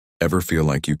Ever feel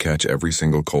like you catch every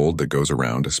single cold that goes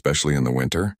around, especially in the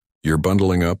winter? You're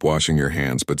bundling up, washing your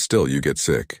hands, but still you get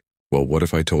sick. Well, what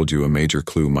if I told you a major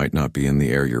clue might not be in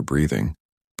the air you're breathing,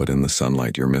 but in the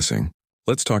sunlight you're missing?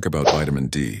 Let's talk about vitamin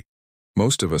D.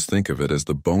 Most of us think of it as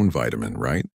the bone vitamin,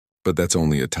 right? But that's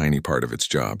only a tiny part of its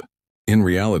job. In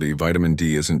reality, vitamin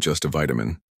D isn't just a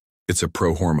vitamin. It's a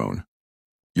pro-hormone.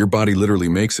 Your body literally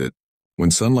makes it.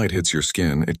 When sunlight hits your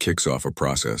skin, it kicks off a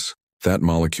process. That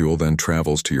molecule then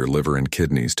travels to your liver and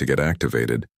kidneys to get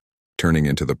activated, turning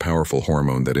into the powerful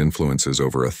hormone that influences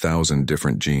over 1,000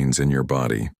 different genes in your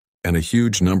body. And a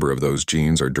huge number of those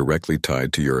genes are directly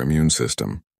tied to your immune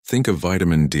system. Think of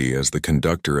vitamin D as the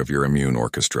conductor of your immune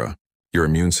orchestra. Your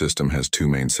immune system has two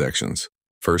main sections.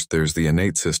 First, there's the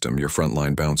innate system, your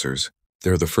frontline bouncers.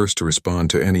 They're the first to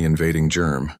respond to any invading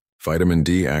germ. Vitamin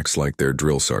D acts like their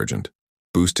drill sergeant,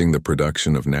 boosting the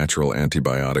production of natural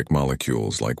antibiotic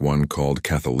molecules like one called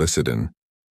cathelicidin,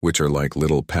 which are like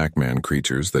little Pac-Man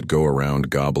creatures that go around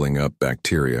gobbling up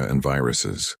bacteria and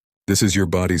viruses. This is your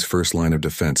body's first line of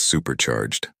defense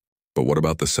supercharged. But what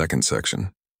about the second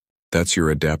section? That's your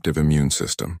adaptive immune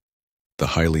system, the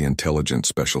highly intelligent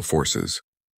special forces.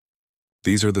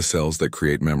 These are the cells that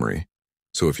create memory,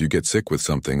 so if you get sick with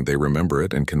something, they remember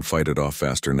it and can fight it off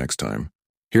faster next time.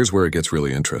 Here's where it gets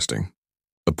really interesting.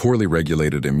 A poorly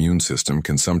regulated immune system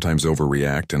can sometimes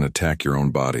overreact and attack your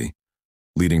own body,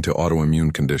 leading to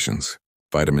autoimmune conditions.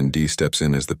 Vitamin D steps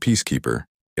in as the peacekeeper.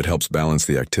 It helps balance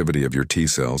the activity of your T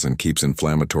cells and keeps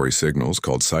inflammatory signals,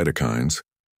 called cytokines,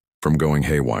 from going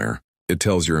haywire. It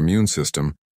tells your immune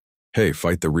system, hey,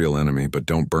 fight the real enemy, but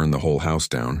don't burn the whole house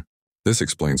down. This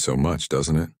explains so much,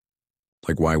 doesn't it?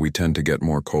 Like why we tend to get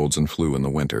more colds and flu in the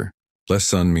winter. Less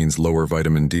sun means lower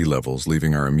vitamin D levels,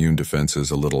 leaving our immune defenses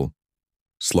a little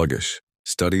sluggish.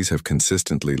 Studies have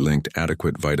consistently linked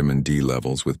adequate vitamin D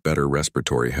levels with better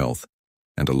respiratory health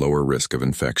and a lower risk of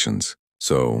infections.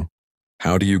 So,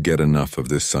 how do you get enough of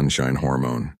this sunshine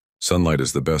hormone? Sunlight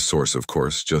is the best source, of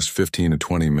course. Just 15 to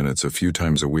 20 minutes a few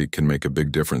times a week can make a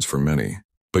big difference for many.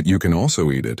 But you can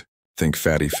also eat it. Think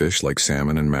fatty fish like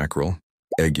salmon and mackerel,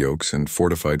 egg yolks, and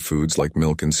fortified foods like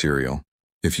milk and cereal.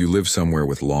 If you live somewhere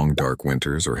with long dark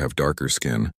winters or have darker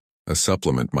skin, a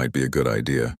supplement might be a good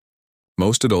idea.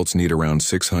 Most adults need around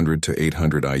 600 to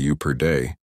 800 IU per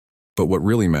day. But what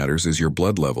really matters is your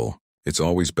blood level. It's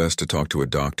always best to talk to a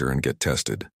doctor and get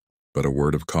tested. But a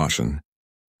word of caution,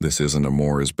 this isn't a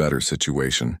more is better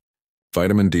situation.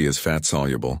 Vitamin D is fat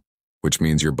soluble, which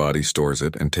means your body stores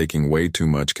it, and taking way too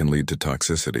much can lead to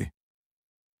toxicity.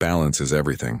 Balance is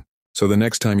everything. So the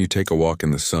next time you take a walk in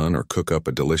the sun or cook up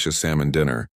a delicious salmon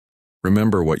dinner,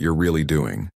 remember what you're really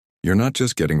doing. You're not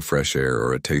just getting fresh air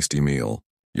or a tasty meal.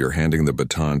 You're handing the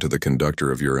baton to the conductor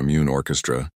of your immune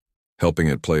orchestra, helping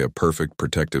it play a perfect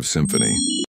protective symphony.